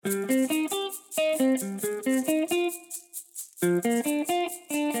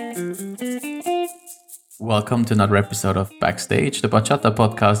Welcome to another episode of Backstage, the Bachata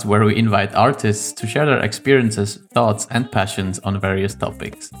podcast where we invite artists to share their experiences, thoughts, and passions on various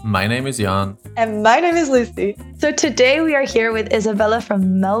topics. My name is Jan. And my name is Lucy. So today we are here with Isabella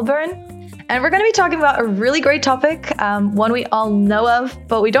from Melbourne. And we're going to be talking about a really great topic, one we all know of,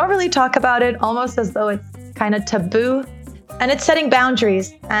 but we don't really talk about it, almost as though it's kind of taboo. And it's setting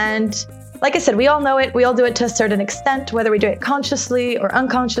boundaries. And like I said, we all know it. We all do it to a certain extent, whether we do it consciously or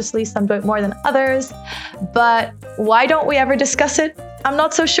unconsciously. Some do it more than others. But why don't we ever discuss it? I'm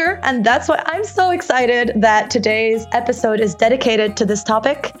not so sure. And that's why I'm so excited that today's episode is dedicated to this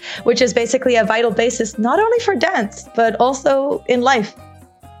topic, which is basically a vital basis, not only for dance, but also in life.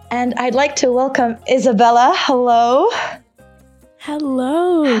 And I'd like to welcome Isabella. Hello.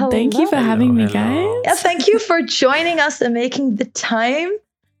 Hello. Thank you for having me, guys. Yeah, thank you for joining us and making the time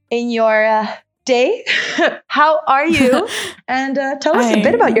in your day. How are you? And tell us a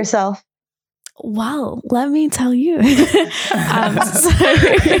bit about yourself. Well, let me tell you.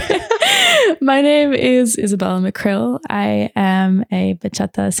 My name is Isabella McCrill. I am a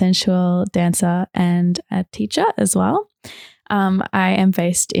bachata sensual dancer and a teacher as well. I am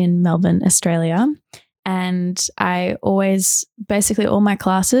based in Melbourne, Australia. And I always, basically all my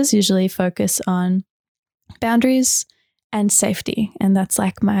classes usually focus on boundaries and safety. And that's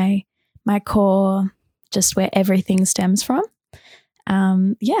like my core, just where everything stems from.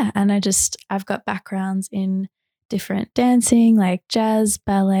 And I've got backgrounds in different dancing, like jazz,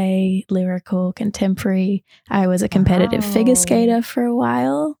 ballet, lyrical, contemporary. I was a competitive figure skater for a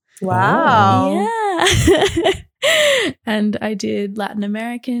while. Wow. Yeah. And I did Latin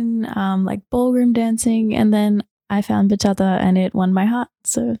American, like ballroom dancing. And then I found bachata and it won my heart.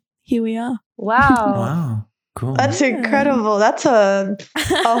 So here we are. Wow. Wow. Cool. That's incredible. That's a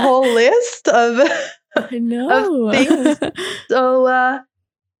whole list of, I know. of things. So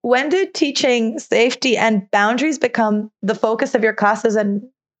when did teaching safety and boundaries become the focus of your classes and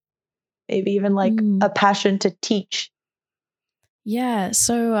maybe even like a passion to teach? Yeah.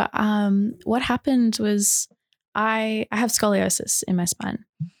 So what happened was I have scoliosis in my spine.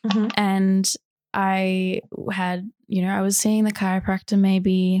 Mm-hmm. And I had, I was seeing the chiropractor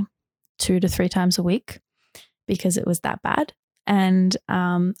maybe 2 to 3 times a week because it was that bad. And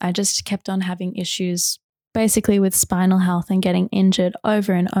I just kept on having issues basically with spinal health and getting injured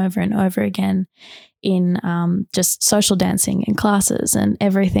over and over and over again in just social dancing and classes and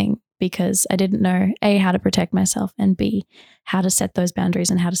everything because I didn't know A, how to protect myself and B, how to set those boundaries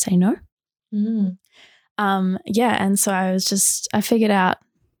and how to say no. Mm. And so I figured out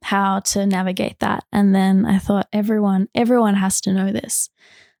how to navigate that. And then I thought everyone has to know this.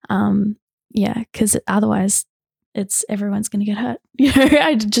 Because otherwise everyone's going to get hurt.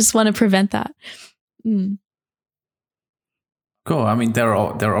 I just want to prevent that. Cool. I mean, there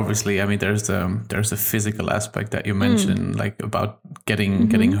are obviously. I mean, there's a physical aspect that you mentioned, like about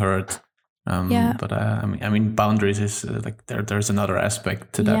getting hurt. But I mean, boundaries is like there's another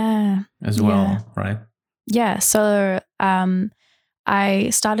aspect to that as well, right? Yeah. So I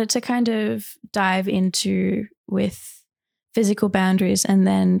started to kind of dive into with physical boundaries and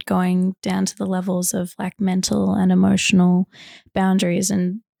then going down to the levels of like mental and emotional boundaries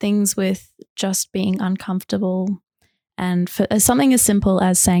and things with just being uncomfortable and for something as simple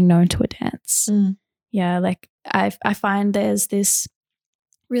as saying no to a dance. Yeah, like I find there's this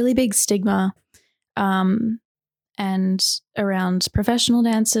really big stigma and around professional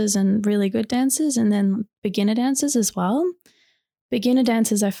dancers and really good dancers and then beginner dancers as well. Beginner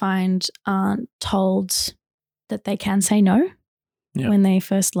dancers I find aren't told that they can say no when they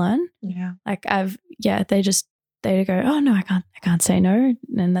first learn. Yeah. Like they go, oh no, I can't say no.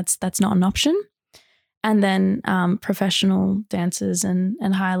 And that's not an option. And then professional dancers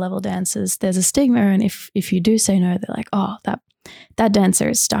and higher level dancers, there's a stigma. And if you do say no, they're like, oh, that dancer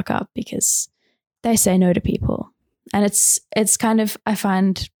is stuck up because they say no to people. And it's kind of, I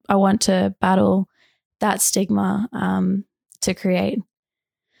find I want to battle that stigma to create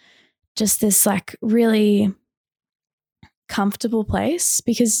just this like really comfortable place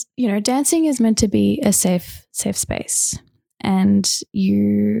because, dancing is meant to be a safe space and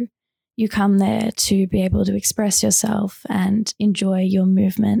you come there to be able to express yourself and enjoy your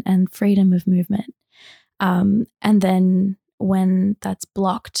movement and freedom of movement. And then when that's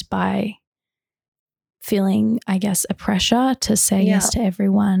blocked by feeling, I guess, a pressure to say yes to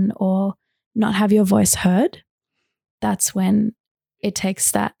everyone or not have your voice heard, that's when it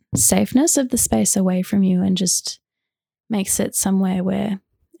takes that safeness of the space away from you and just makes it somewhere where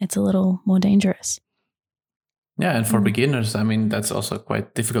it's a little more dangerous. Yeah, and for beginners, I mean, that's also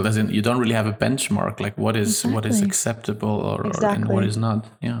quite difficult. As in, you don't really have a benchmark, like what is acceptable or and what is not.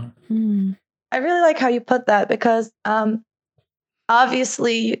 Yeah. I really like how you put that because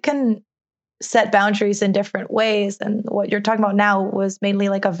obviously you can set boundaries in different ways. And what you're talking about now was mainly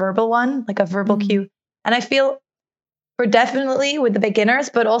like a verbal one, like a verbal cue. And I feel for definitely with the beginners,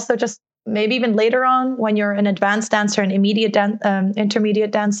 but also just maybe even later on when you're an advanced dancer, an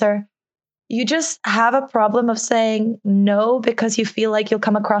intermediate dancer, you just have a problem of saying no because you feel like you'll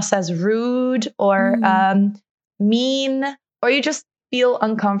come across as rude or mean, or you just feel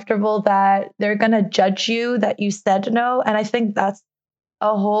uncomfortable that they're going to judge you that you said no. And I think that's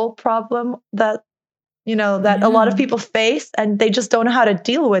a whole problem that, that a lot of people face, and they just don't know how to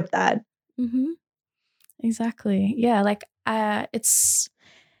deal with that. Mm-hmm. Exactly. Yeah. Like, it's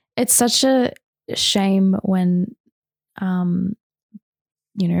such a shame when,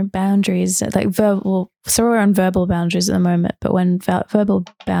 boundaries, like verbal, so we're on verbal boundaries at the moment, but when verbal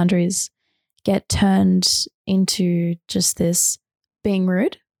boundaries get turned into just this being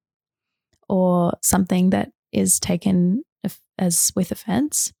rude or something that is taken as with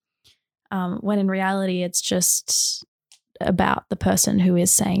offense, when in reality it's just about the person who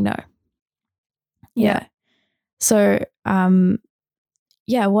is saying no. Yeah. So,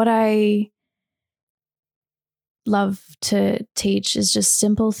 what I love to teach is just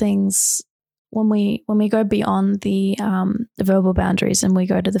simple things when we go beyond the verbal boundaries and we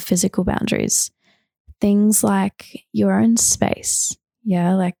go to the physical boundaries. Things like your own space.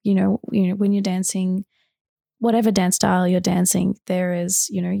 Yeah, like when you're dancing, whatever dance style you're dancing, there is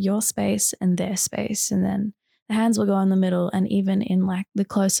your space and their space, and then the hands will go in the middle, and even in like the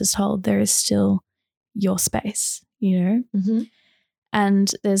closest hold, there is still your space.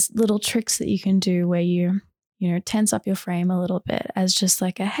 And there's little tricks that you can do where you tense up your frame a little bit as just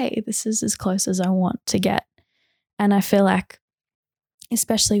like hey, this is as close as I want to get. And I feel like,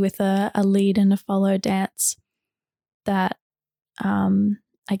 especially with a lead and a follow dance, that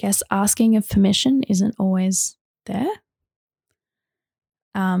I guess asking of permission isn't always there.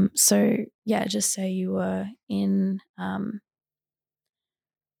 So yeah, just say you were in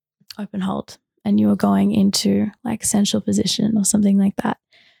open hold and you were going into like central position or something like that.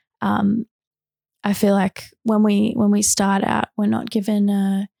 I feel like when we start out, we're not given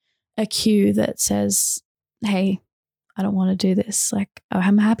a cue that says, hey, I don't want to do this. Like,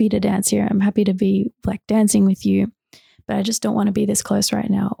 I'm happy to dance here. I'm happy to be like dancing with you, but I just don't want to be this close right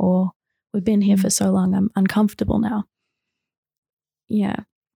now. Or we've been here for so long, I'm uncomfortable now. Yeah.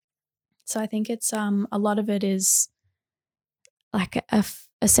 So I think it's a lot of it is like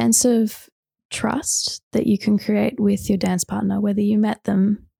a sense of trust that you can create with your dance partner, whether you met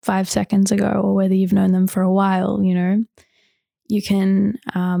them 5 seconds ago or whether you've known them for a while. You can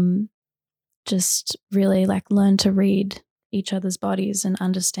just really like learn to read each other's bodies and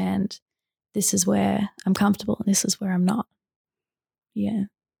understand this is where I'm comfortable and this is where I'm not. Yeah.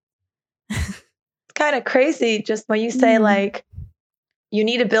 It's kind of crazy just when you say like you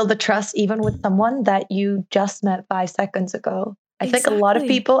need to build the trust even with someone that you just met 5 seconds ago. I think a lot of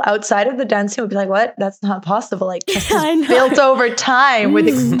people outside of the dancing would be like, what? That's not possible. Like trust is built over time with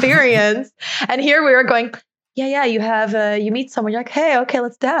experience. And here we are going, you meet someone, you're like, hey, okay,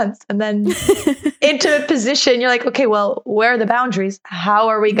 let's dance. And then into a position, you're like, okay, well, where are the boundaries? How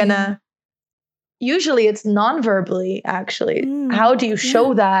are we gonna, usually it's non-verbally actually. How do you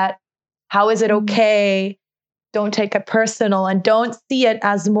show that? How is it okay? Don't take it personal and don't see it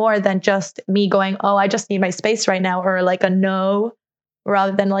as more than just me going, oh, I just need my space right now, or like a no,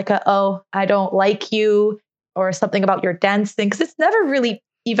 rather than like oh, I don't like you, or something about your dancing. Because it's never really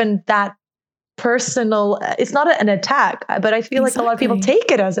even that personal. It's not an attack, but I feel like a lot of people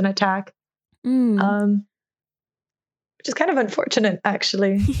take it as an attack, which is kind of unfortunate,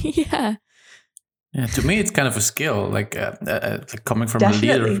 actually. Yeah, to me, it's kind of a skill, like coming from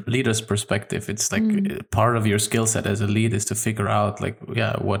Definitely. a leader's perspective. It's like part of your skill set as a lead is to figure out like,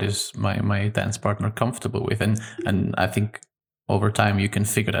 what is my dance partner comfortable with? And I think over time you can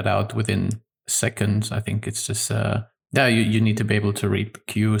figure that out within seconds. I think it's just, you need to be able to read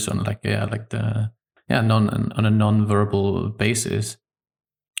cues on on a non-verbal basis.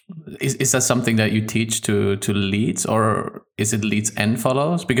 Is that something that you teach to leads, or is it leads and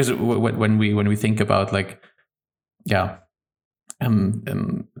follows? Because when we think about like,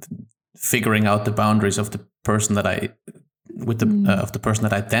 figuring out the boundaries of the person that of the person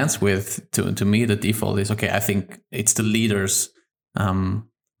that I dance with, to me the default is okay. I think it's the leader's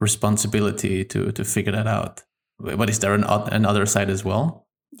responsibility to figure that out. But is there another side as well?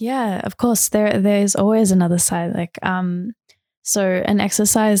 Yeah, of course. There's always another side. Like so an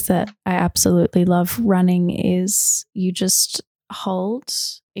exercise that I absolutely love running is you just hold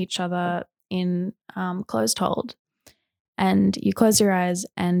each other in closed hold, and you close your eyes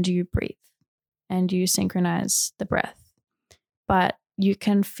and you breathe. and you synchronize the breath. But you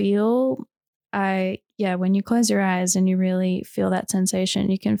can feel, when you close your eyes and you really feel that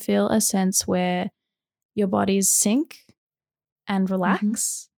sensation, you can feel a sense where your bodies sync and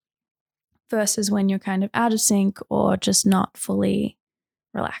relax versus when you're kind of out of sync or just not fully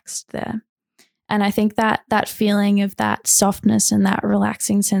relaxed there. And I think that feeling of that softness and that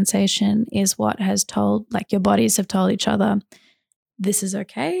relaxing sensation is what has told, like, your bodies have told each other, this is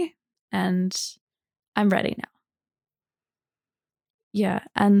okay and I'm ready now. Yeah.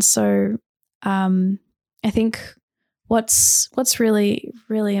 And so I think what's really,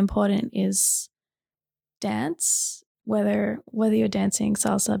 really important is dance, whether you're dancing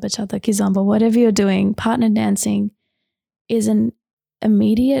salsa, bachata, kizomba, whatever you're doing, partner dancing is an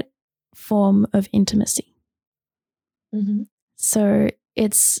immediate form of intimacy. So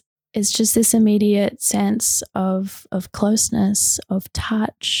it's just this immediate sense of closeness, of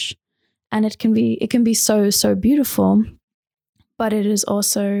touch, and it can be so beautiful, but it is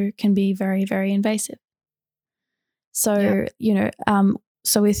also can be very, very invasive. So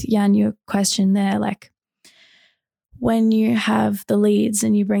so with Jan, your question there, like, when you have the leads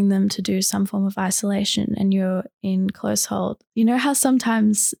and you bring them to do some form of isolation and you're in close hold, you know how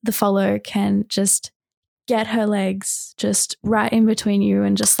sometimes the follow can just get her legs just right in between you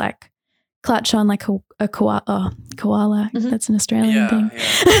and just like clutch on like a koala. Koala. That's an Australian thing.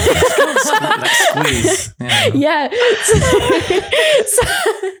 Yeah. Like squeeze. Yeah.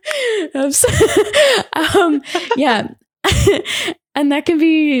 Yeah. And that can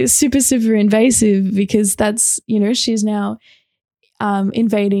be super, super invasive because that's, she's now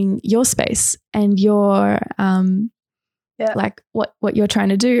invading your space and your like what you're trying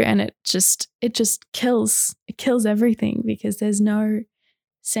to do, and it just kills everything because there's no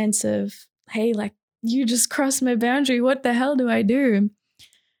sense of, hey, like, you just crossed my boundary, what the hell do I do?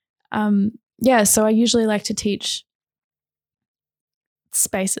 So I usually like to teach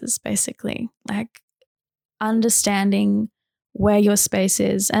spaces, basically, like understanding where your space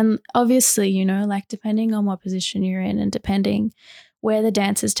is. And obviously, like, depending on what position you're in and depending where the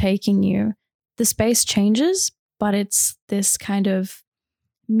dance is taking you, the space changes, but it's this kind of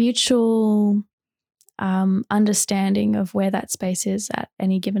mutual understanding of where that space is at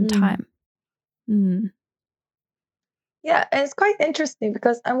any given time. Yeah, and it's quite interesting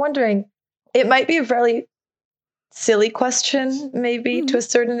because I'm wondering, it might be a very silly question, maybe to a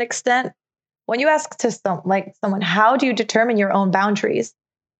certain extent. When you ask to someone, how do you determine your own boundaries?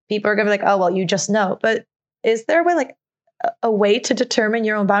 People are going to be like, oh, well, you just know. But is there a way to determine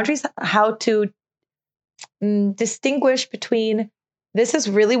your own boundaries? How to distinguish between, this is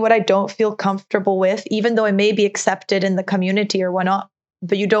really what I don't feel comfortable with, even though it may be accepted in the community or whatnot,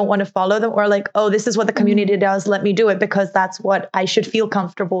 but you don't want to follow them, or like, oh, this is what the community does, let me do it because that's what I should feel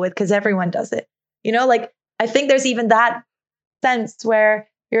comfortable with because everyone does it. I think there's even that sense where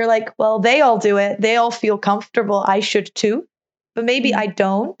you're like, well, they all do it. They all feel comfortable. I should too, but maybe I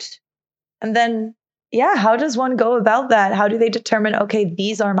don't. And then, how does one go about that? How do they determine, okay,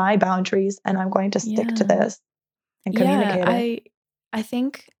 these are my boundaries and I'm going to stick to this and communicate it? I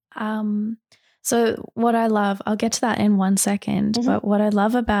think, so what I love, I'll get to that in 1 second, but what I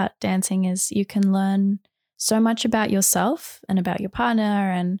love about dancing is you can learn so much about yourself and about your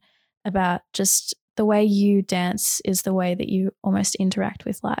partner and about just the way you dance is the way that you almost interact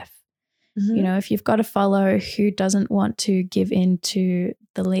with life. If you've got a follow who doesn't want to give in to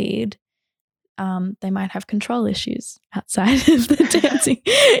the lead, they might have control issues outside of the dancing.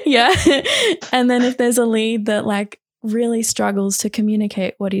 And then if there's a lead that like really struggles to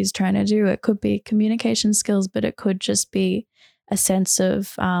communicate what he's trying to do, it could be communication skills, but it could just be a sense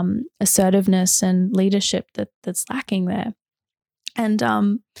of assertiveness and leadership that's lacking there.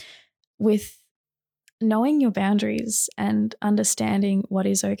 And with knowing your boundaries and understanding what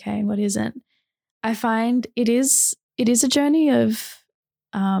is okay and what isn't, I find it is a journey of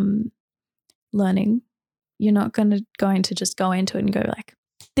learning. You're not going to just go into it and go like,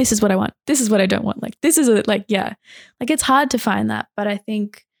 this is what I want, this is what I don't want, like this is like it's hard to find that, but I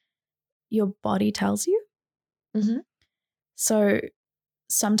think your body tells you. So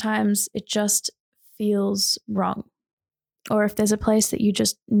sometimes it just feels wrong. Or if there's a place that you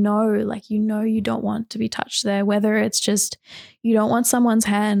just know, like, you don't want to be touched there, whether it's just you don't want someone's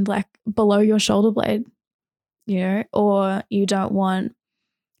hand like below your shoulder blade, or you don't want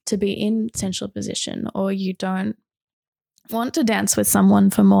to be in sensual position, or you don't want to dance with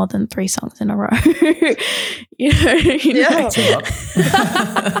someone for more than 3 songs in a row.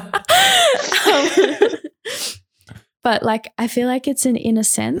 But like, I feel like it's an inner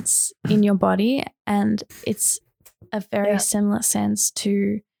sense in your body, and it's a very similar sense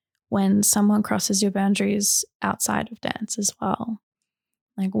to when someone crosses your boundaries outside of dance as well.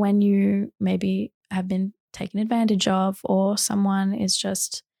 Like when you maybe have been taken advantage of, or someone is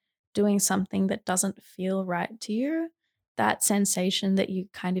just doing something that doesn't feel right to you, that sensation that you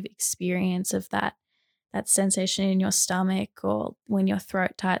kind of experience of that sensation in your stomach, or when your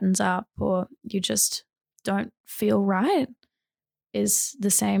throat tightens up or you just don't feel right, is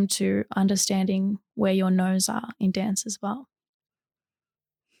the same to understanding where your no's are in dance as well.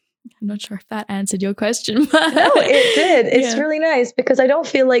 I'm not sure if that answered your question. But no, it did. It's really nice because I don't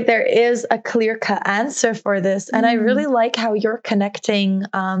feel like there is a clear-cut answer for this. And I really like how you're connecting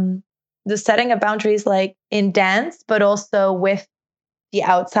the setting of boundaries like in dance, but also with the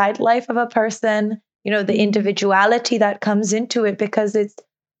outside life of a person, you know, the individuality that comes into it, because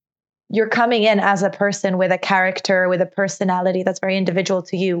you're coming in as a person with a character, with a personality that's very individual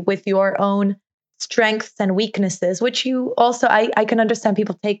to you, with your own strengths and weaknesses, which you also, I can understand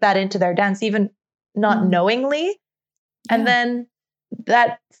people take that into their dance, even not knowingly. And then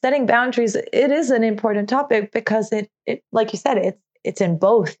that setting boundaries, it is an important topic because it like you said, it's in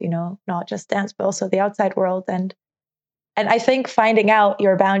both, you know, not just dance, but also the outside world. And I think finding out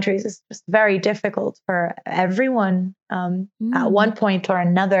your boundaries is just very difficult for everyone. At one point or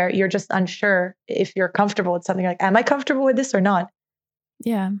another, you're just unsure if you're comfortable with something. Like, am I comfortable with this or not?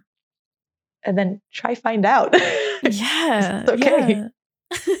 Yeah. And then try find out. Yeah. It's okay.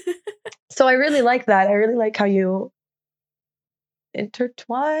 Yeah. So I really like that. I really like how you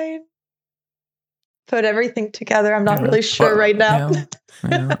intertwine, put everything together. I'm not really sure right now.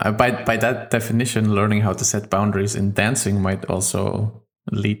 By that definition, learning how to set boundaries in dancing might also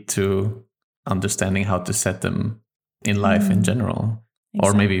lead to understanding how to set them in life in general. Exactly.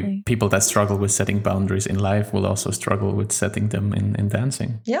 Or maybe people that struggle with setting boundaries in life will also struggle with setting them in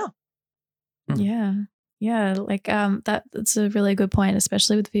dancing. Yeah. Yeah. Like that's a really good point,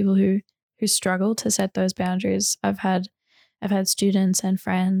 especially with people who struggle to set those boundaries. I've had students and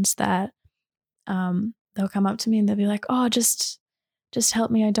friends that they'll come up to me and they'll be like, "Oh, just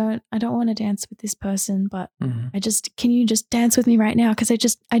help me. I don't want to dance with this person, but can you just dance with me right now? Because I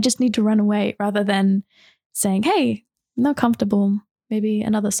just need to run away," rather than saying, "Hey, I'm not comfortable. Maybe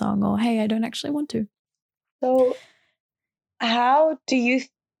another song," or "Hey, I don't actually want to." So how do you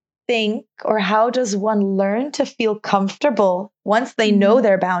think, or how does one learn to feel comfortable once they know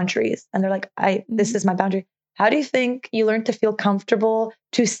their boundaries and they're like, this is my boundary? How do you think you learn to feel comfortable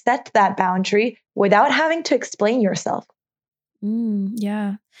to set that boundary without having to explain yourself?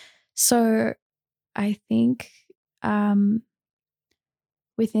 Yeah. So I think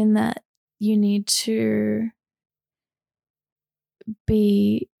within that, you need to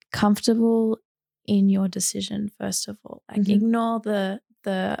be comfortable in your decision, first of all. Like ignore the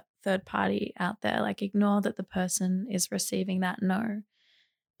third party out there. Like ignore that the person is receiving that no.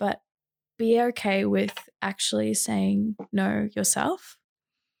 But be okay with actually saying no yourself.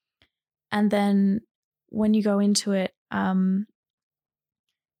 And then when you go into it,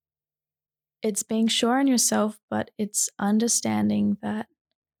 it's being sure in yourself, but it's understanding that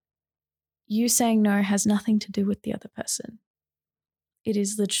you saying no has nothing to do with the other person. It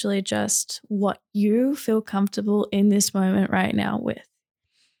is literally just what you feel comfortable in this moment right now with.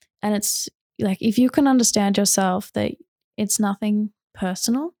 And it's like, if you can understand yourself that it's nothing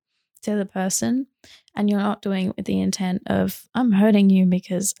personal to the person, and you're not doing it with the intent of, I'm hurting you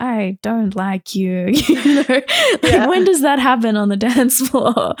because I don't like you. You know? Like, when does that happen on the dance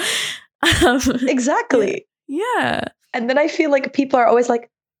floor? Exactly. Yeah. And then I feel like people are always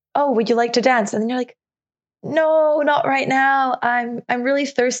like, "Oh, would you like to dance?" And then you're like, "No, not right now. I'm really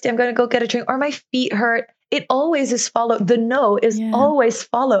thirsty. I'm going to go get a drink, or my feet hurt." It always is followed. The no is always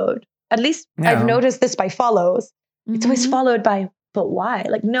followed. At least I've noticed this by follows. It's always followed by, "But why?"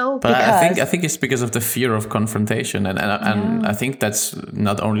 Like, no, but because I think it's because of the fear of confrontation, and I think that's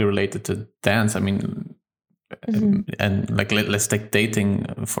not only related to dance. I mean, and like let's take dating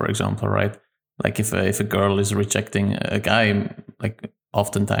for example, right? Like if a girl is rejecting a guy, like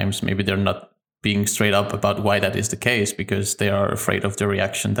oftentimes maybe they're not being straight up about why that is the case, because they are afraid of the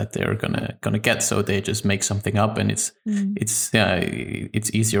reaction that they're gonna get. So they just make something up, and it's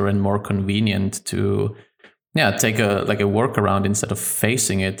easier and more convenient to take a workaround instead of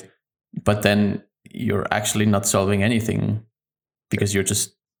facing it. But then you're actually not solving anything because you're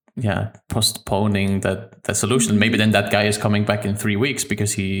just postponing that solution. Maybe then that guy is coming back in 3 weeks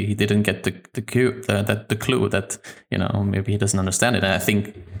because he didn't get the clue that, you know, maybe he doesn't understand it. And I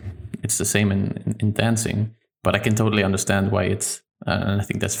think it's the same in dancing, but I can totally understand why it's and I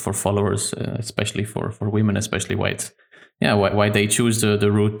think that's for followers, especially for women, especially why it's why they choose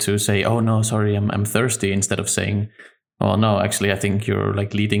the route to say, "Oh no, sorry, I'm thirsty," instead of saying, oh no, actually I think your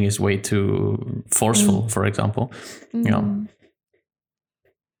like leading is way too forceful, for example.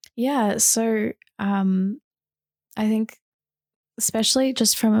 Yeah, so I think especially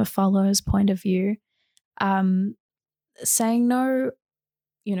just from a follower's point of view, saying no,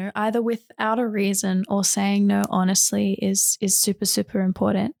 either without a reason or saying no honestly is super, super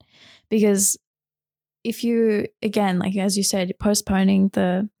important. Because if you, again, like as you said, postponing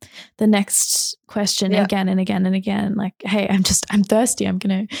the next question again and again and again, like, hey, I'm thirsty. I'm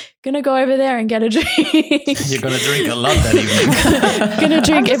gonna go over there and get a drink. You're gonna drink a lot that evening. Gonna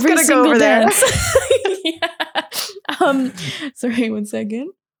drink every single dance. Sorry, 1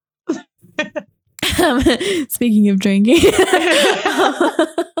 second. Speaking of drinking,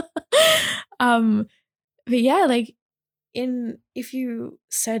 but yeah, like if you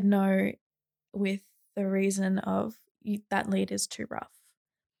said no with the reason of that lead is too rough,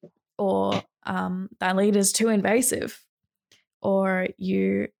 or that lead is too invasive, or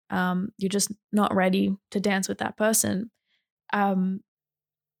you're just not ready to dance with that person,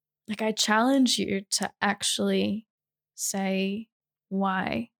 like I challenge you to actually say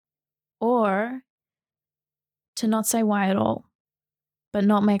why, or to not say why at all, but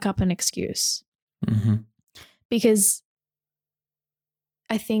not make up an excuse. Because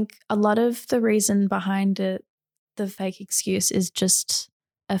I think a lot of the reason behind it, the fake excuse, is just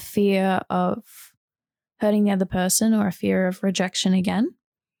a fear of hurting the other person or a fear of rejection again.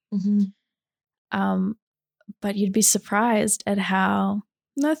 But you'd be surprised at how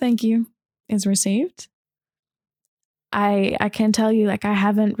no thank you is received. I can tell you, like, I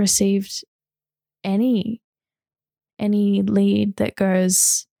haven't received any lead that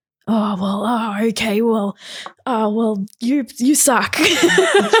goes, okay, you suck.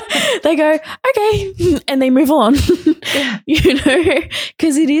 They go, okay, and they move on.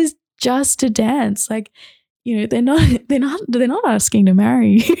 Because it is just a dance. Like, they're not asking to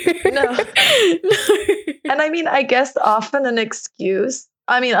marry you. No. And I mean, I guess often an excuse,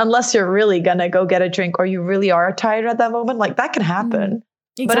 I mean, unless you're really gonna go get a drink or you really are tired at that moment, like that can happen.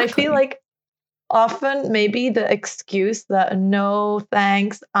 Exactly. But I feel like often maybe the excuse that no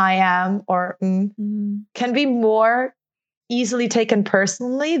thanks, I am, or can be more easily taken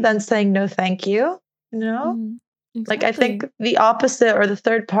personally than saying no thank you, Exactly. Like I think the opposite or the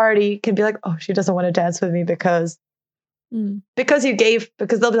third party can be like, oh, she doesn't want to dance with me because you gave,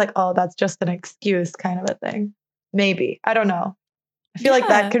 because they'll be like, oh, that's just an excuse kind of a thing. Maybe. I don't know. I feel like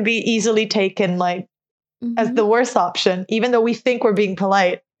that could be easily taken like as the worst option, even though we think we're being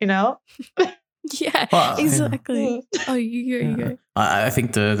polite, Yeah, well, exactly. Oh, you go. I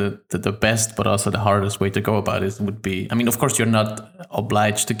think the best, but also the hardest way to go about it would be, I mean, of course, you're not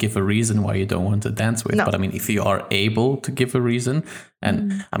obliged to give a reason why you don't want to dance with, but I mean, if you are able to give a reason,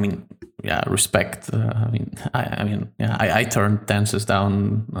 and I mean, respect. I turned dances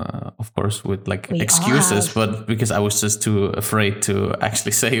down, of course, with like excuses, but because I was just too afraid to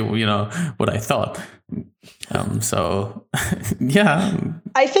actually say, what I thought. So, yeah.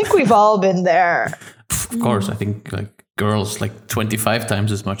 I think we've all been there. Of course, I think like girls like 25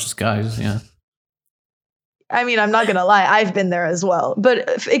 times as much as guys. Yeah. I mean, I'm not going to lie. I've been there as well.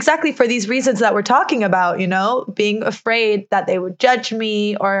 But exactly for these reasons that we're talking about, being afraid that they would judge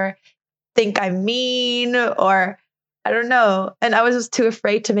me or think I'm mean, or I don't know. And I was just too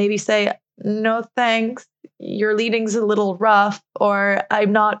afraid to maybe say, no, thanks. Your leading's a little rough, or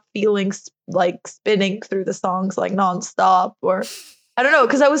I'm not feeling like spinning through the songs like nonstop, or I don't know,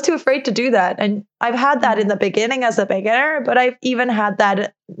 because I was too afraid to do that. And I've had that in the beginning as a beginner, but I've even had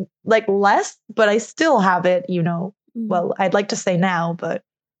that like less, but I still have it, well, I'd like to say now, but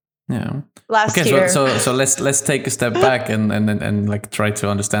last year. So let's take a step back and like try to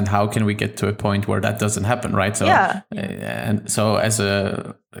understand how can we get to a point where that doesn't happen, right? So and so as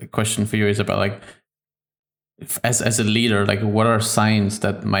a question for you is about like, as a leader, like what are signs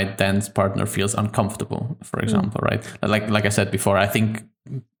that my dance partner feels uncomfortable, for example, right? Like I said before, I think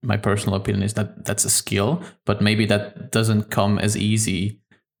my personal opinion is that that's a skill, but maybe that doesn't come as easy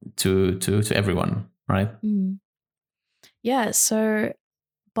to everyone, right? Yeah, so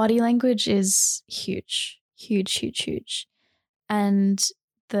body language is huge. And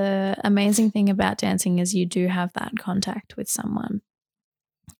the amazing thing about dancing is you do have that contact with someone.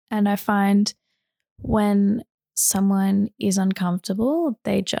 And I find when someone is uncomfortable,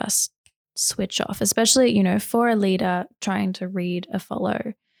 they just switch off, especially, for a leader trying to read a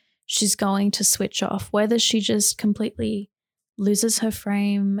follow, she's going to switch off, whether she just completely loses her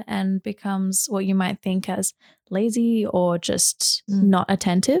frame and becomes what you might think as lazy or just not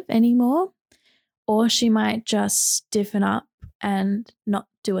attentive anymore, or she might just stiffen up and not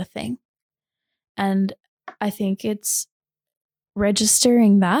do a thing. And I think it's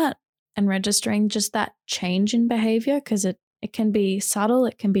registering that and registering just that change in behavior, because it can be subtle,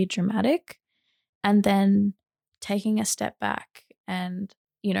 it can be dramatic, and then taking a step back and,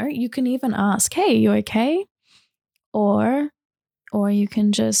 you know, you can even ask, hey, you okay? Or you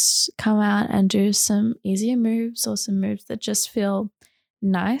can just come out and do some easier moves or some moves that just feel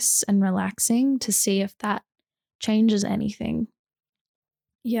nice and relaxing to see if that changes anything.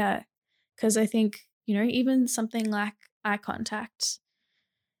 Yeah, because I think, you know, even something like eye contact,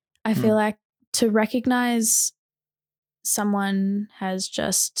 I feel like to recognize someone has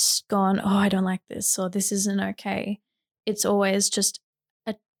just gone, oh, I don't like this, or this isn't okay, it's always just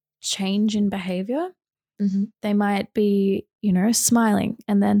a change in behavior. Mm-hmm. They might be, you know, smiling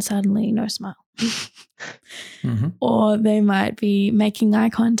and then suddenly no smile. Mm-hmm. Or they might be making eye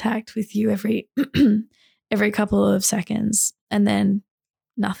contact with you every couple of seconds and then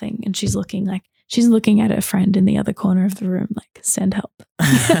nothing. And she's looking at her friend in the other corner of the room, like, send help.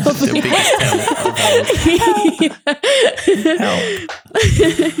 Help.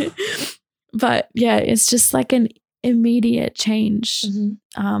 Help. But yeah, it's just like an immediate change,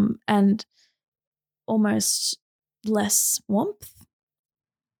 and almost less warmth.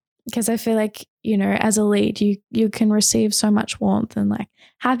 Because I feel like, you know, as a lead, you can receive so much warmth and like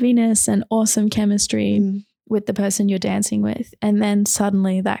happiness and awesome chemistry with the person you're dancing with. And then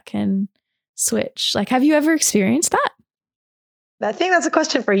suddenly that can switch. Like, have you ever experienced that? I think that's a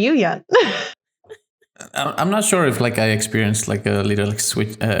question for you, Jan. I'm not sure if like I experienced like a little like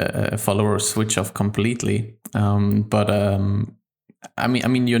switch, follower switch off completely. But I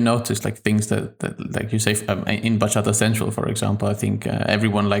mean, you notice like things that like you say in Bachata Central, for example. I think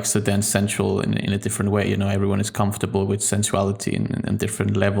everyone likes to dance sensual in a different way. You know, everyone is comfortable with sensuality in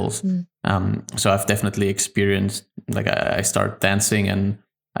different levels. So I've definitely experienced like I start dancing and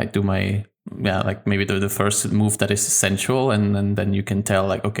I do my like maybe the first move that is sensual, and then you can tell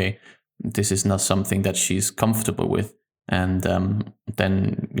like, okay, this is not something that she's comfortable with. And then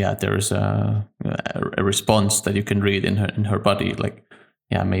there is a response that you can read in her body, like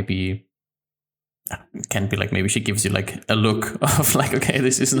maybe it can be like maybe she gives you like a look of like, okay,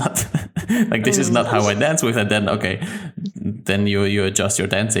 this is not like this is not how I dance with, and then okay, then you adjust your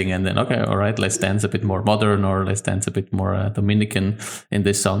dancing, and then okay, all right, let's dance a bit more modern, or let's dance a bit more Dominican in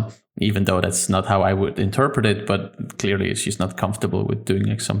this song, even though that's not how I would interpret it. But clearly she's not comfortable with doing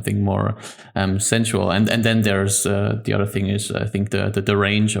like something more sensual. And then there's the other thing is, I think the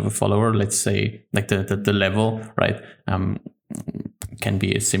range of a follower, let's say like the level, right, can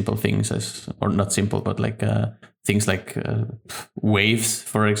be as simple things as, or not simple, but like things like waves,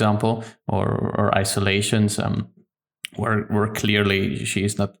 for example, or isolations, where clearly she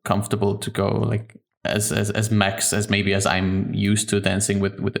is not comfortable to go like as max as maybe as I'm used to dancing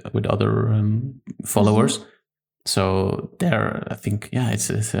with other followers. So there, I think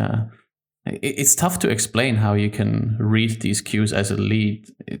it's tough to explain how you can read these cues as a lead.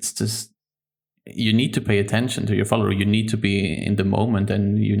 It's just, you need to pay attention to your follower. You need to be in the moment,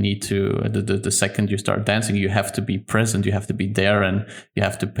 and you need to the second you start dancing, you have to be present. You have to be there, and you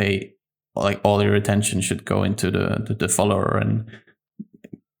have to pay like all your attention should go into the follower. And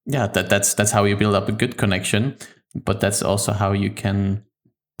that's how you build up a good connection. But that's also how you can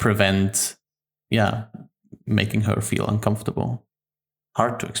prevent making her feel uncomfortable.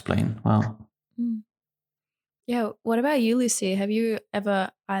 Hard to explain. Wow. Yeah. What about you, Lucy? Have you ever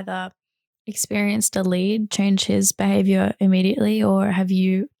either experienced a lead change his behavior immediately, or have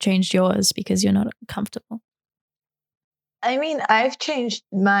you changed yours because you're not comfortable? I mean, I've changed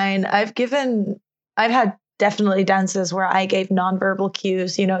mine. I've had definitely dances where I gave nonverbal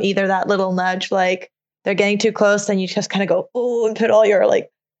cues, you know, either that little nudge, like they're getting too close, and you just kind of go, oh, and put all your like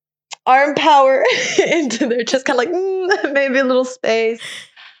arm power into their just kind of like maybe a little space.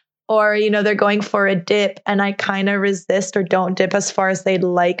 Or, you know, they're going for a dip and I kind of resist or don't dip as far as they'd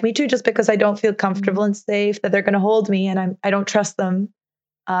like me to, just because I don't feel comfortable and safe that they're going to hold me, and I don't trust them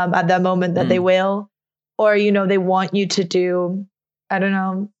at that moment that they will. Or, you know, they want you to do, I don't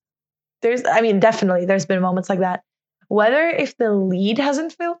know. Definitely there's been moments like that. Whether if the lead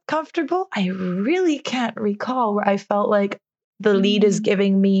hasn't felt comfortable, I really can't recall where I felt like the lead is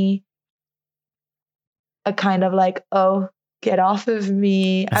giving me a kind of like, oh, get off of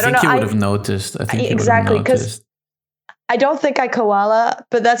me. I don't know. You would have noticed. I think exactly, because I don't think I koala,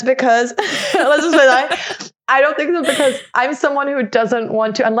 but that's because let's just say that I don't think so, because I'm someone who doesn't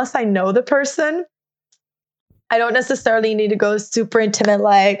want to, unless I know the person. I don't necessarily need to go super intimate,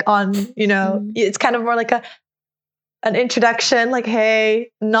 like on, you know, it's kind of more like an introduction, like,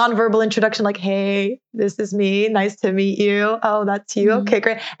 hey, nonverbal introduction, like, hey, this is me. Nice to meet you. Oh, that's you. Okay,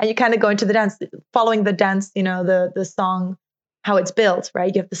 great. And you kind of go into the dance, following the dance, you know, the song how it's built,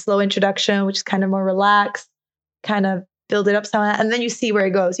 right? You have the slow introduction, which is kind of more relaxed, kind of build it up somehow. And then you see where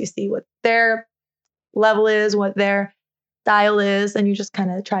it goes. You see what their level is, what their style is, and you just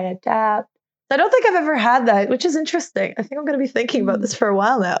kind of try to adapt. I don't think I've ever had that, which is interesting. I think I'm going to be thinking about this for a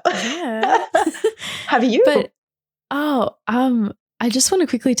while now. Yeah. Have you? But, I just want to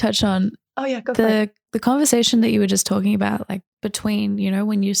quickly touch on the conversation that you were just talking about, like between, you know,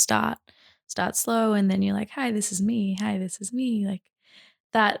 when you start slow and then you're like, hi, this is me. Hi, this is me. Like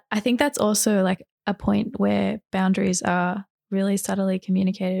that. I think that's also like a point where boundaries are really subtly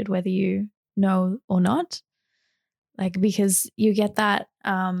communicated, whether you know or not. Like, because you get that,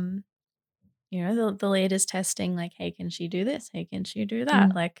 you know, the lead is testing like, hey, can she do this? Hey, can she do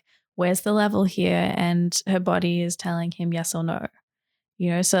that? Like, where's the level here? And her body is telling him yes or no.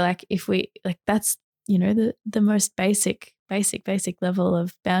 You know, so like if we like that's, you know, the most basic level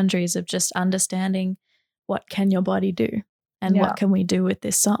of boundaries of just understanding what can your body do and what can we do with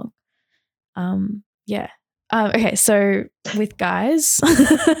this song. Okay, so with guys,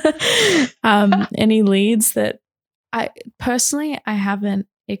 any leads that I haven't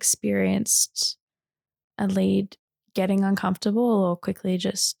experienced a lead getting uncomfortable or quickly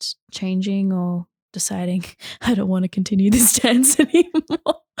just changing or deciding I don't want to continue this dance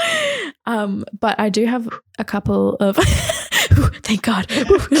anymore. But I do have a couple of thank God.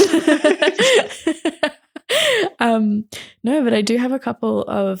 No, but I do have a couple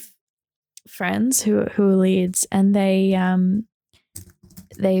of friends who are leads, and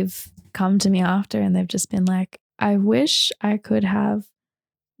they've come to me after and they've just been like, I wish I could have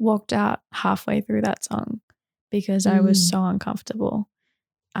walked out halfway through that song because I was so uncomfortable.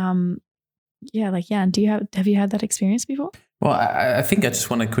 And have you had that experience before? Well, I think I just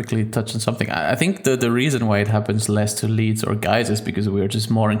want to quickly touch on something. I think the reason why it happens less to leads or guys is because we're just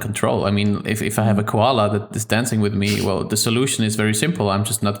more in control. I mean, if I have a koala that is dancing with me, well, the solution is very simple. I'm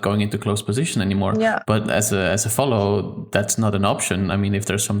just not going into close position anymore. Yeah. But as a follow, that's not an option. I mean, if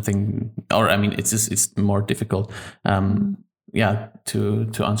there's something, or I mean, it's more difficult. To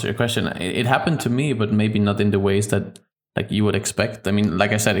answer your question, it happened to me, but maybe not in the ways that like you would expect. I mean,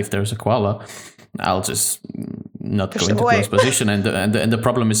 like I said, if there's a koala, I'll just not go into close position, and the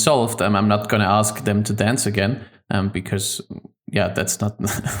problem is solved. I'm not going to ask them to dance again, because that's not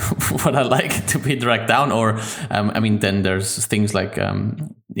what I like, to be dragged down. Or I mean, then there's things like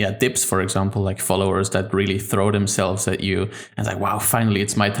dips, for example, like followers that really throw themselves at you, and like, wow, finally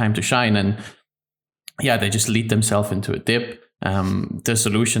it's my time to shine, and they just lead themselves into a dip. The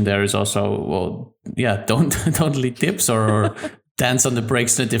solution there is also, don't lead dips or dance on the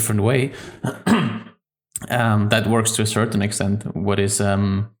breaks in a different way. That works to a certain extent. What is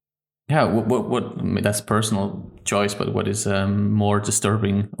what that's personal choice, but what is more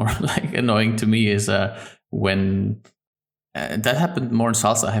disturbing or like annoying to me is when that happened more in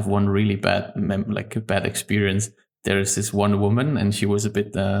salsa. I have one really bad experience. There is this one woman, and she was a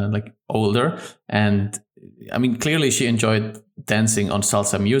bit older, and I mean, clearly she enjoyed dancing on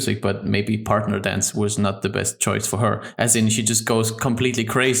salsa music, but maybe partner dance was not the best choice for her. As in, she just goes completely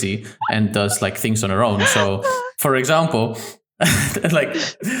crazy and does like things on her own. So, for example, I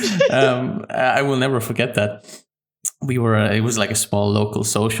will never forget that. It was like a small local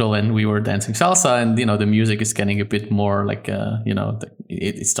social, and we were dancing salsa, and the music is getting a bit more like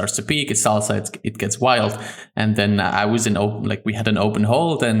it starts to peak. It's salsa, it gets wild, and then I was we had an open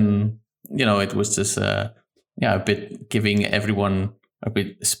hold, and it was just a bit giving everyone a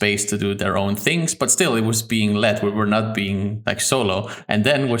bit space to do their own things, but still it was being led. We were not being like solo. And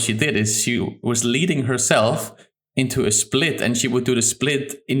then what she did is she was leading herself into a split, and she would do the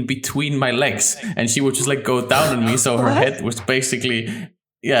split in between my legs, and she would just like go down on me, so her head was basically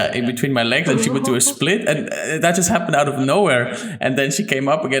in between my legs, and she would do a split, and that just happened out of nowhere. And then she came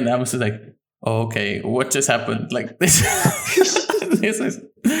up again, and I was just like, oh, okay, what just happened? Like this this is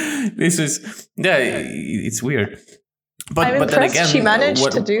it's weird. I'm impressed then again, she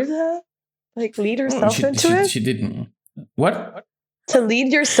managed to do that, like lead herself into it. She didn't. What? To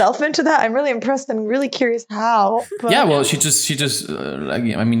lead yourself into that? I'm really impressed and really curious how. But... Yeah, well, she just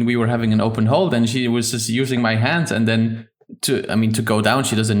I mean, we were having an open hold, and she was just using my hands, and then to go down,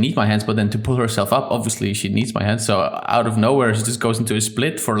 she doesn't need my hands, but then to pull herself up, obviously she needs my hands. So out of nowhere, she just goes into a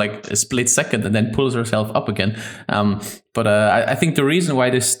split for like a split second, and then pulls herself up again. But I think the reason why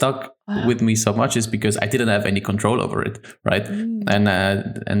this stuck with me so much is because I didn't have any control over it, right?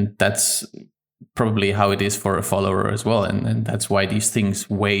 And that's probably how it is for a follower as well, and that's why these things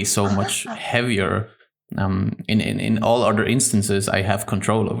weigh so much heavier in all other instances, I have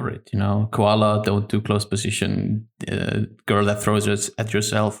control over it. Koala, don't do close position. Girl that throws at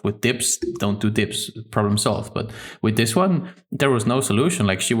yourself with dips, don't do dips. Problem solved. But with this one, there was no solution.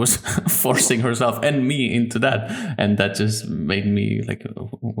 Like, she was forcing herself and me into that, and that just made me like,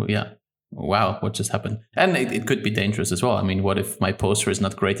 wow, what just happened? And it could be dangerous as well. I mean, what if my posture is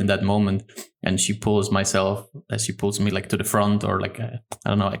not great in that moment, and she pulls me like to the front, or like, I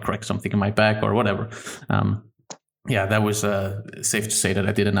don't know, I crack something in my back or whatever. That was safe to say that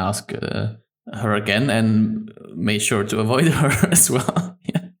I didn't ask her again, and made sure to avoid her as well.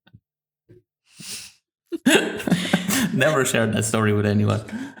 Never shared that story with anyone.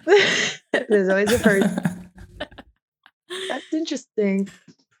 There's always a first. That's interesting.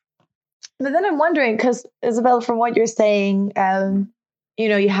 But then I'm wondering, because Isabella, from what you're saying,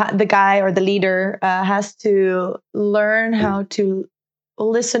 the guy or the leader has to learn how to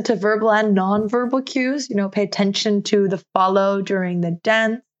listen to verbal and nonverbal cues, pay attention to the follow during the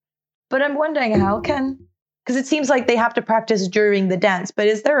dance. But I'm wondering because it seems like they have to practice during the dance, but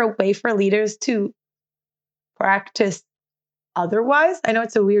is there a way for leaders to practice otherwise? I know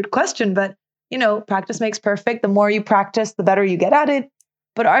it's a weird question, but, practice makes perfect. The more you practice, the better you get at it.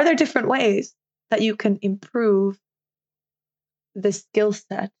 But are there different ways that you can improve the skill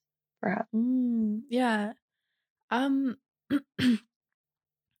set, perhaps? Yeah. I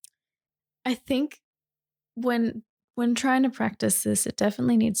think when trying to practice this, it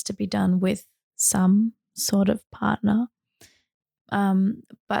definitely needs to be done with some sort of partner.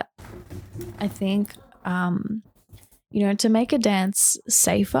 But I think, to make a dance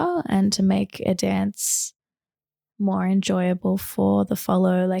safer and to make a dance more enjoyable for the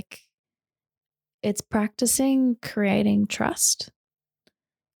follow, like, it's practicing creating trust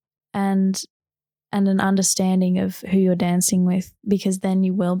and an understanding of who you're dancing with, because then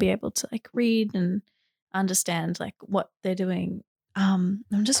you will be able to like read and understand like what they're doing. I'm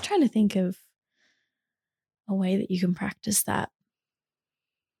just trying to think of a way that you can practice that.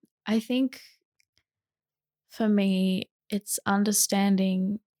 I think for me, it's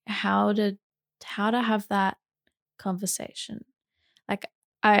understanding how to have that conversation. Like,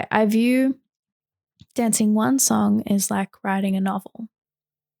 I view dancing one song is like writing a novel.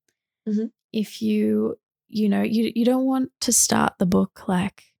 Mm-hmm. If you don't want to start the book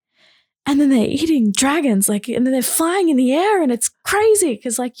like, and then they're eating dragons, like, and then they're flying in the air, and it's crazy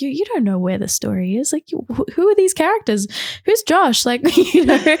because like you don't know where the story is. Like, who are these characters? Who's Josh? Like,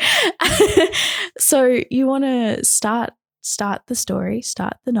 So you want to start the story,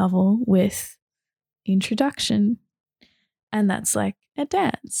 start the novel with introduction, and that's like a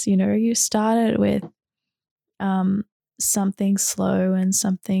dance. You start it with something slow and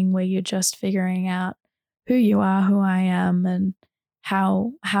something where you're just figuring out who you are, who I am, and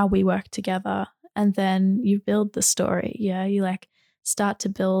how we work together. And then you build the story. Yeah, you like start to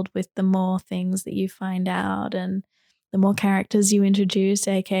build with the more things that you find out and the more characters you introduce,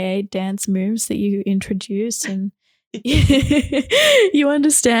 aka dance moves that you introduce, and you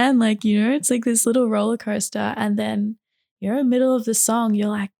understand, like, it's like this little roller coaster, and then you're in the middle of the song, you're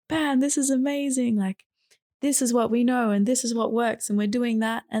like, man, this is amazing, like, this is what we know and this is what works and we're doing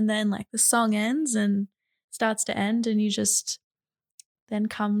that. And then like the song ends and starts to end, and you just then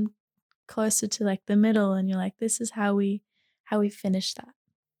come closer to like the middle, and you're like, this is how we finish that.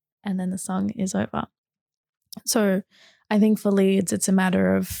 And then the song is over. So I think for leads, it's a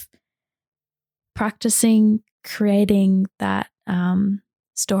matter of practicing creating that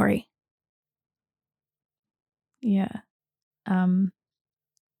story. Yeah. I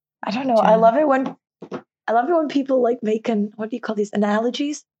don't know. I love it when people like make what do you call these,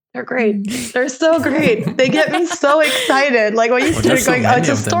 analogies? They're great. They're so great. They get me so excited. Like when you start going, it's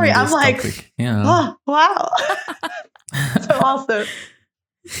a story. I'm like, oh, wow. So awesome.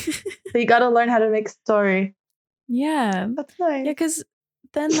 So you got to learn how to make story. Yeah. That's nice. Yeah, because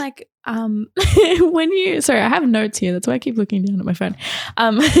then like when you, sorry, I have notes here. That's why I keep looking down at my phone.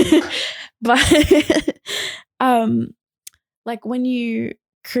 But like when you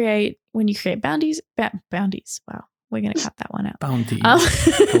create bounties. Wow, we're gonna cut that one out. Bounties.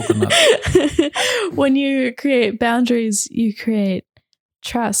 When you create boundaries, you create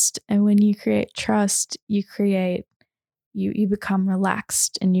trust, and when you create trust, you become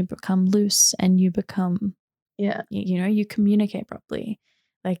relaxed, and you become loose, and you become you communicate properly.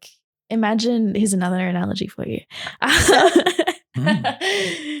 Like imagine, here's another analogy for you.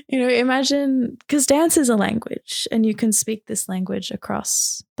 Imagine, because dance is a language and you can speak this language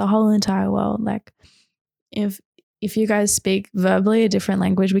across the whole entire world. Like if you guys speak verbally a different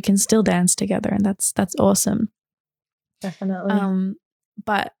language, we can still dance together, and that's awesome. Definitely.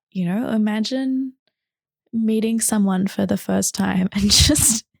 But imagine meeting someone for the first time and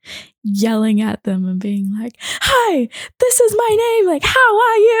just yelling at them and being like, "Hi, this is my name. Like, how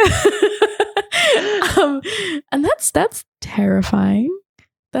are you?" And that's terrifying.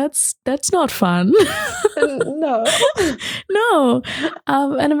 That's not fun. No. No.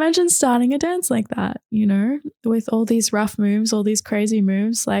 And imagine starting a dance like that, you know, with all these rough moves, all these crazy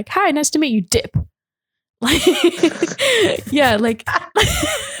moves. Like, "Hi, nice to meet you, dip." Like, yeah, like,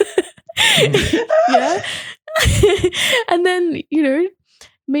 yeah. And then, you know,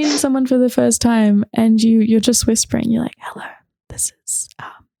 meeting someone for the first time and you're just whispering, you're like, "Hello, this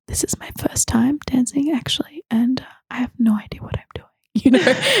is my first time dancing actually, and I have no idea what I'm doing." You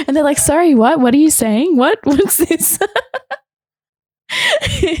know, and they're like, "Sorry, what are you saying? What's this?"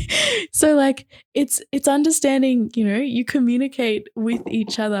 So like it's understanding, you know, you communicate with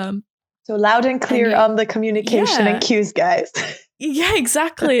each other. So loud and clear on the communication and cues, guys. Yeah,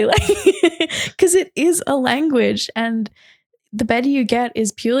 exactly. Like, because it is a language, and the better you get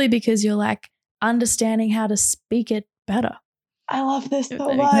is purely because you're like understanding how to speak it better. I love this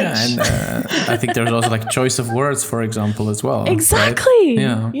so much. Yeah, and I think there's also like choice of words, for example, as well. Exactly.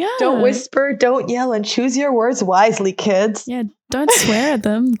 Right? Yeah. Don't whisper, don't yell, and choose your words wisely, kids. Yeah, don't swear at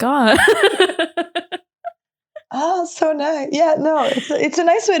them. God. Oh, so nice. Yeah, no, it's a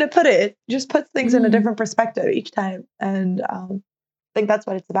nice way to put it. It just puts things in a different perspective each time. And I think that's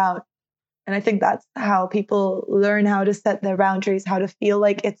what it's about. And I think that's how people learn how to set their boundaries, how to feel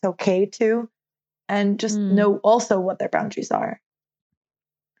like it's okay to, and just know also what their boundaries are.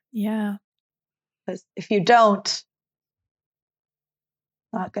 Yeah. Because if you don't, it's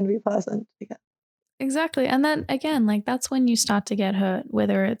not going to be pleasant. Exactly. And then again, like that's when you start to get hurt,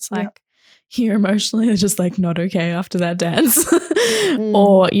 whether it's like you're emotionally just like not okay after that dance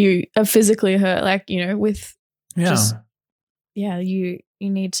or you are physically hurt, like, you know, with you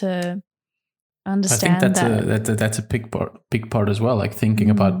need to understand. I think that's a big part as well, like thinking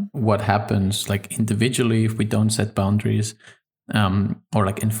about what happens like individually if we don't set boundaries or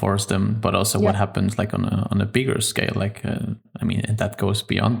like enforce them, but also what happens like on a bigger scale, like I mean, and that goes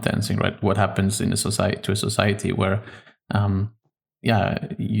beyond dancing, right? What happens in a society where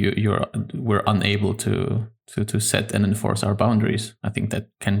we're unable to set and enforce our boundaries. I think that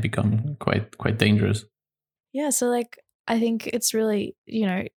can become quite dangerous. Yeah, so like I think it's really, you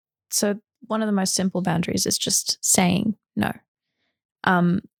know, so one of the most simple boundaries is just saying no.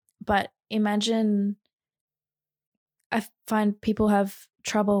 But imagine, I find people have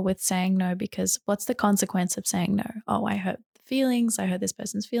trouble with saying no because what's the consequence of saying no? Oh, I hurt feelings. I hurt this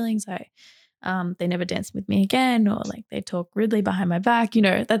person's feelings. They never dance with me again, or like they talk rudely behind my back. You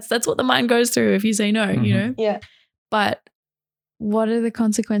know, that's what the mind goes through if you say no. You know. Yeah. But what are the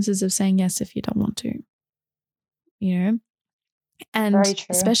consequences of saying yes if you don't want to? You know, and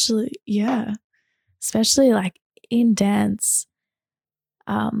especially like in dance,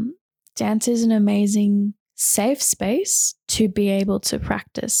 dance is an amazing safe space to be able to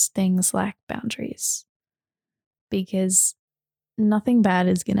practice things like boundaries, because nothing bad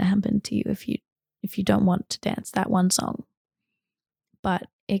is going to happen to you if you don't want to dance that one song, but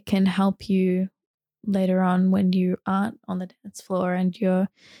it can help you later on when you aren't on the dance floor and you're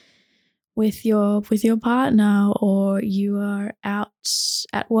with your partner, or you are out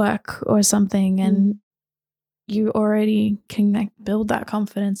at work or something, and you already can like build that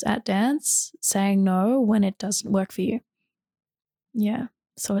confidence at dance, saying no when it doesn't work for you. Yeah.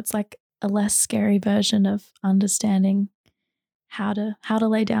 So it's like a less scary version of understanding how to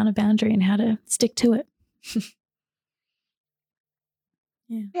lay down a boundary and how to stick to it.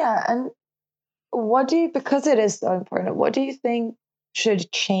 Yeah. And because it is so important, what do you think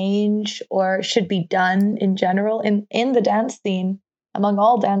should change or should be done in general in the dance scene among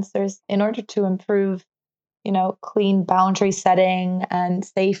all dancers in order to improve, you know, clean boundary setting and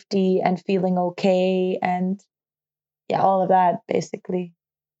safety and feeling okay and all of that basically?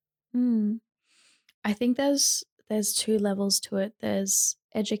 I think there's two levels to it. There's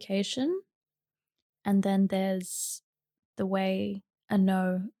education, and then there's the way a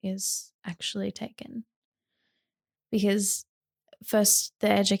no is actually taken. Because first,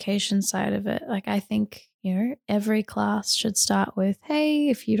 the education side of it, like I think, you know, every class should start with, hey,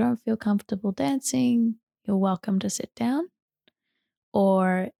 if you don't feel comfortable dancing, you're welcome to sit down.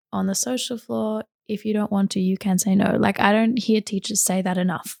 Or on the social floor, if you don't want to, you can say no. Like I don't hear teachers say that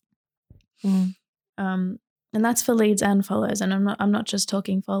enough. And that's for leads and follows. And I'm not just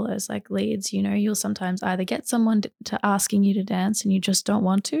talking follows, like leads, you know, you'll sometimes either get someone to asking you to dance and you just don't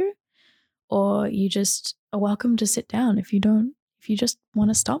want to, or you just are welcome to sit down if you just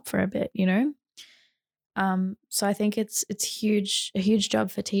want to stop for a bit, you know? So I think it's a huge job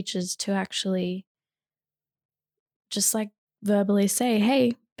for teachers to actually just like verbally say,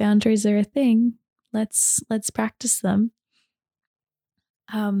 hey, boundaries are a thing. Let's practice them.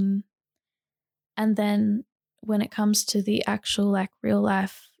 And then when it comes to the actual like real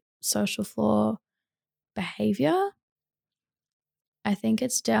life social flaw behavior, I think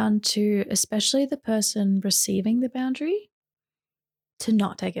it's down to especially the person receiving the boundary to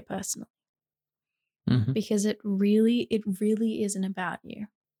not take it personally. Because it really isn't about you.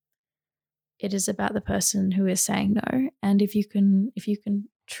 It is about the person who is saying no. And if you can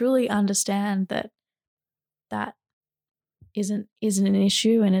truly understand that isn't an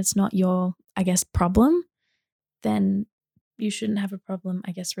issue and it's not your, I guess, problem, then you shouldn't have a problem,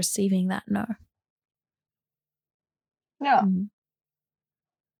 I guess, receiving that no. Yeah.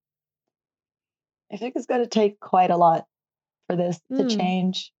 I think it's going to take quite a lot for this to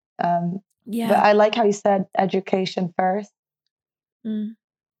change. But I like how you said education first.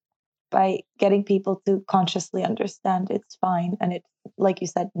 By getting people to consciously understand it's fine. And it's, like you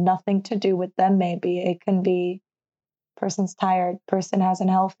said, nothing to do with them. Maybe it can be person's tired, person has an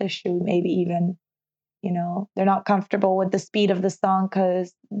health issue, maybe even, they're not comfortable with the speed of the song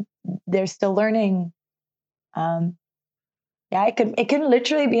because they're still learning. It can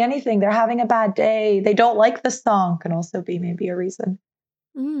literally be anything. They're having a bad day. They don't like the song, can also be maybe a reason.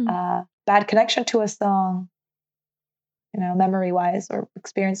 Bad connection to a song, memory-wise or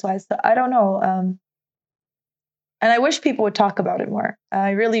experience-wise. So I don't know. And I wish people would talk about it more.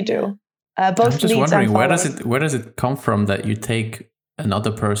 I really do. Both I'm just wondering, where does it come from that you take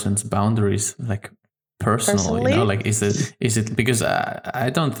another person's boundaries like personally? Like is it because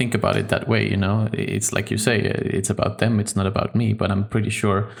I don't think about it that way. It's like you say, it's about them. It's not about me. But I'm pretty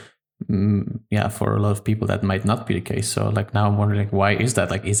sure. For a lot of people that might not be the case. So like now I'm wondering, why is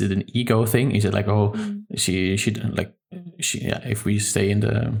that? Like, is it an ego thing? Is it like, if we stay in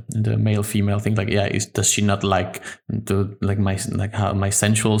the male female thing, like, does she not like my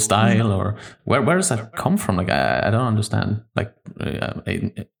sensual style, or where does that come from? Like I don't understand. Like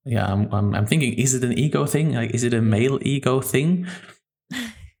I'm thinking, is it an ego thing? Like, is it a male ego thing?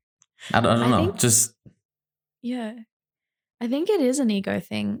 I don't know. I think it is an ego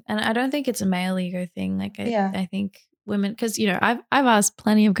thing, and I don't think it's a male ego thing. Like I think women, because I've asked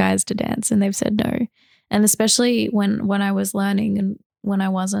plenty of guys to dance and they've said no, and especially when I was learning and when I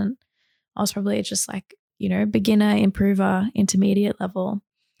wasn't, I was probably just like beginner, improver, intermediate level,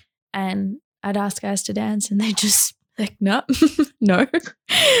 and I'd ask guys to dance and they just like no, no,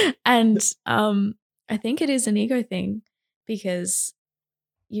 and I think it is an ego thing because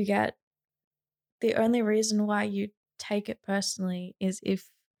you get the only reason why you take it personally is if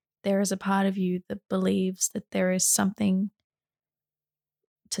there is a part of you that believes that there is something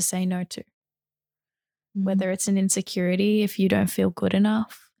to say no to. Whether it's an insecurity, if you don't feel good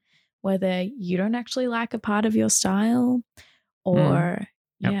enough, whether you don't actually like a part of your style, or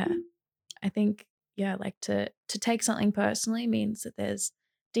I think like to take something personally means that there's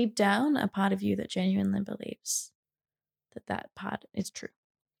deep down a part of you that genuinely believes that part is true.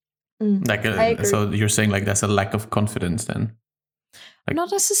 So you're saying like that's a lack of confidence then? Like,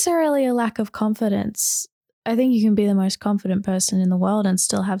 not necessarily a lack of confidence. I think you can be the most confident person in the world and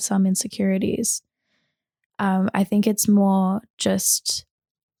still have some insecurities. I think it's more just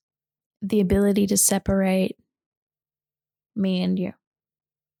the ability to separate me and you.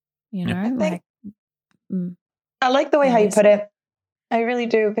 I like the way how you put it. I really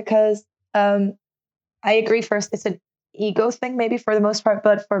do, because I agree. First, it's an ego thing maybe for the most part,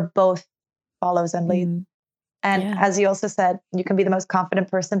 but for both follows and leads. And as you also said, you can be the most confident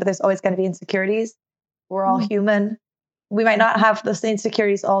person, but there's always going to be insecurities. We're all human. We might not have those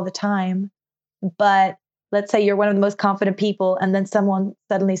insecurities all the time, but let's say you're one of the most confident people and then someone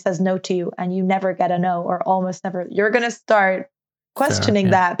suddenly says no to you and you never get a no, or almost never. You're going to start questioning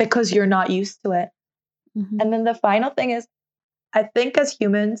that because you're not used to it. And then the final thing is, I think as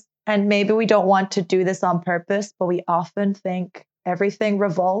humans, and maybe we don't want to do this on purpose, but we often think everything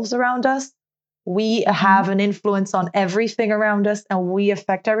revolves around us. We have an influence on everything around us and we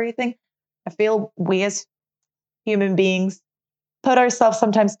affect everything. I feel we as human beings put ourselves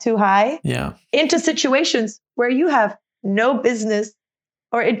sometimes too high into situations where you have no business,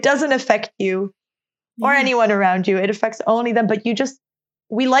 or it doesn't affect you or anyone around you. It affects only them, but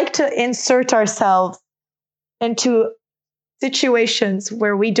we like to insert ourselves into situations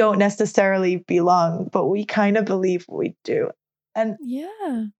where we don't necessarily belong, but we kind of believe we do. And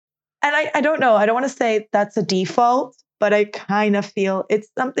I don't know. I don't want to say that's a default, but I kind of feel it's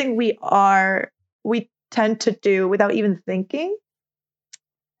something we tend to do without even thinking.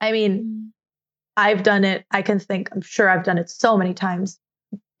 I mean, I've done it. I'm sure I've done it so many times,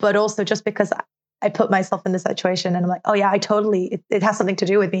 but also just because I put myself in the situation and I'm like, oh yeah, it has something to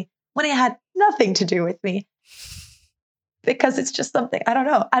do with me, when it had nothing to do with me. Because it's just something, I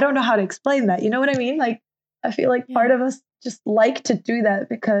don't know how to explain that. You know what I mean? Like, I feel like part of us just like to do that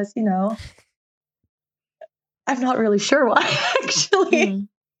because, I'm not really sure why, actually.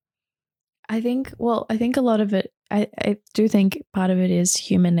 I think a lot of it, I do think part of it is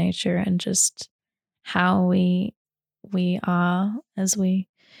human nature and just how we are as we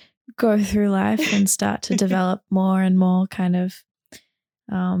go through life and start to develop more and more kind of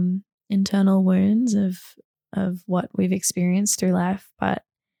internal wounds of what we've experienced through life. But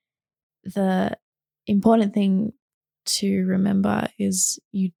the important thing to remember is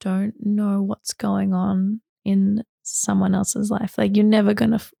you don't know what's going on in someone else's life. Like, you're never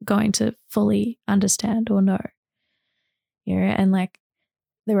going to fully understand or know. And like,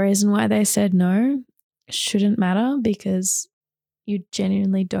 the reason why they said no shouldn't matter because you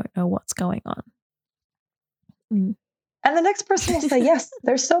genuinely don't know what's going on. And the next person will say yes.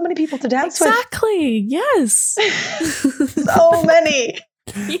 There's so many people to dance exactly. with. Yes. So many.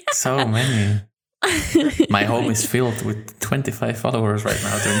 Yeah. So many. My home is filled with 25 followers right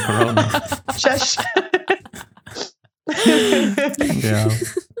now during Corona. Shush. Yeah.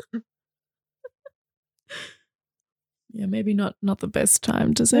 Yeah, maybe not the best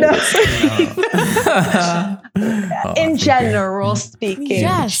time to say this. In general speaking.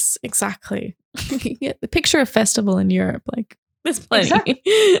 Yes, exactly. Picture a festival in Europe, like there's plenty.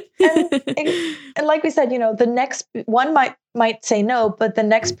 Exactly. And like we said, the next one might say no, but the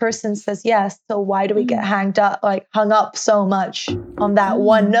next person says yes. So why do we get hung up so much on that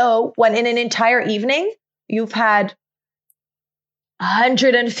one no, when in an entire evening you've had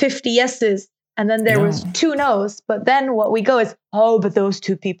 150 yeses and then there was 2 no's, but then what we go is, oh, but those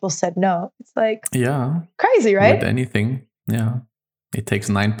 2 people said no. It's like, crazy, right? With anything, it takes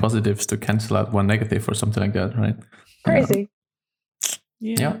 9 positives to cancel out 1 negative or something like that, right? Crazy.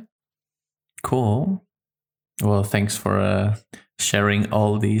 Yeah. Cool. Well, thanks for sharing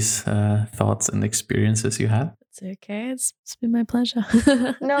all these thoughts and experiences you had. It's okay. It's been my pleasure.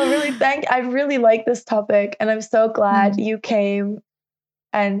 No, really, I really like this topic, and I'm so glad you came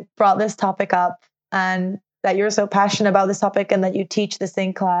and brought this topic up, and that you're so passionate about this topic, and that you teach this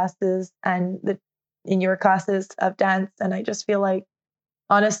in classes and in your classes of dance. And I just feel like,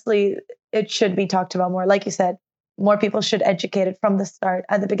 honestly, it should be talked about more. Like you said, more people should educate it from the start,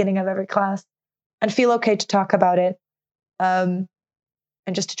 at the beginning of every class, and feel okay to talk about it. And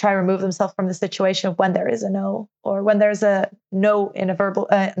just to try to remove themselves from the situation when there is a no, or when there's a no in a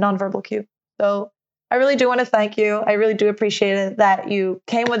nonverbal cue. So I really do want to thank you. I really do appreciate it that you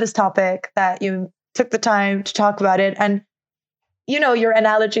came with this topic, that you took the time to talk about it. And, your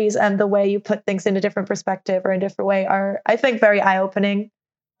analogies and the way you put things in a different perspective or in a different way are, I think, very eye-opening.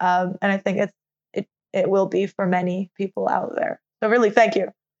 And I think it will be for many people out there. So really, thank you.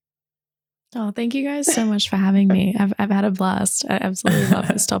 Oh, thank you guys so much for having me. I've had a blast. I absolutely love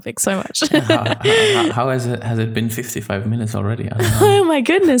this topic so much. How has it been 55 minutes already? I don't know. Oh my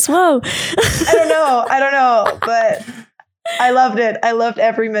goodness. Whoa. I don't know, but I loved it. I loved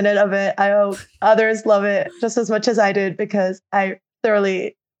every minute of it. I hope others love it just as much as I did, because I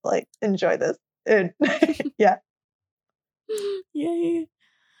thoroughly enjoy this. Yeah. Yay.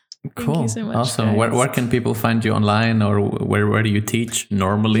 Cool. Thank you so much. Awesome. Where can people find you online, or where do you teach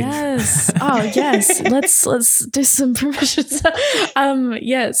normally? Yes. Oh, yes. Let's do some promotions.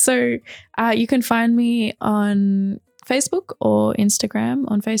 So you can find me on Facebook or Instagram.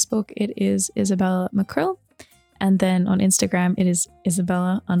 On Facebook, it is Isabella McCrill. And then on Instagram, it is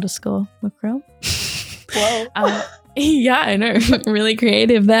Isabella_McCrill. Whoa. Yeah, I know. Really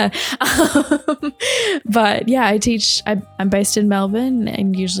creative there. But yeah, I teach. I'm based in Melbourne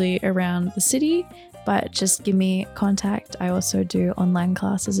and usually around the city, but just give me contact. I also do online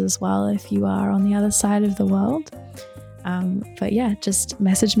classes as well if you are on the other side of the world. But yeah, just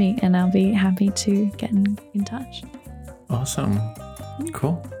message me and I'll be happy to get in touch. Awesome.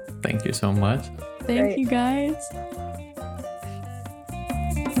 Cool. Thank you so much. Thank you guys.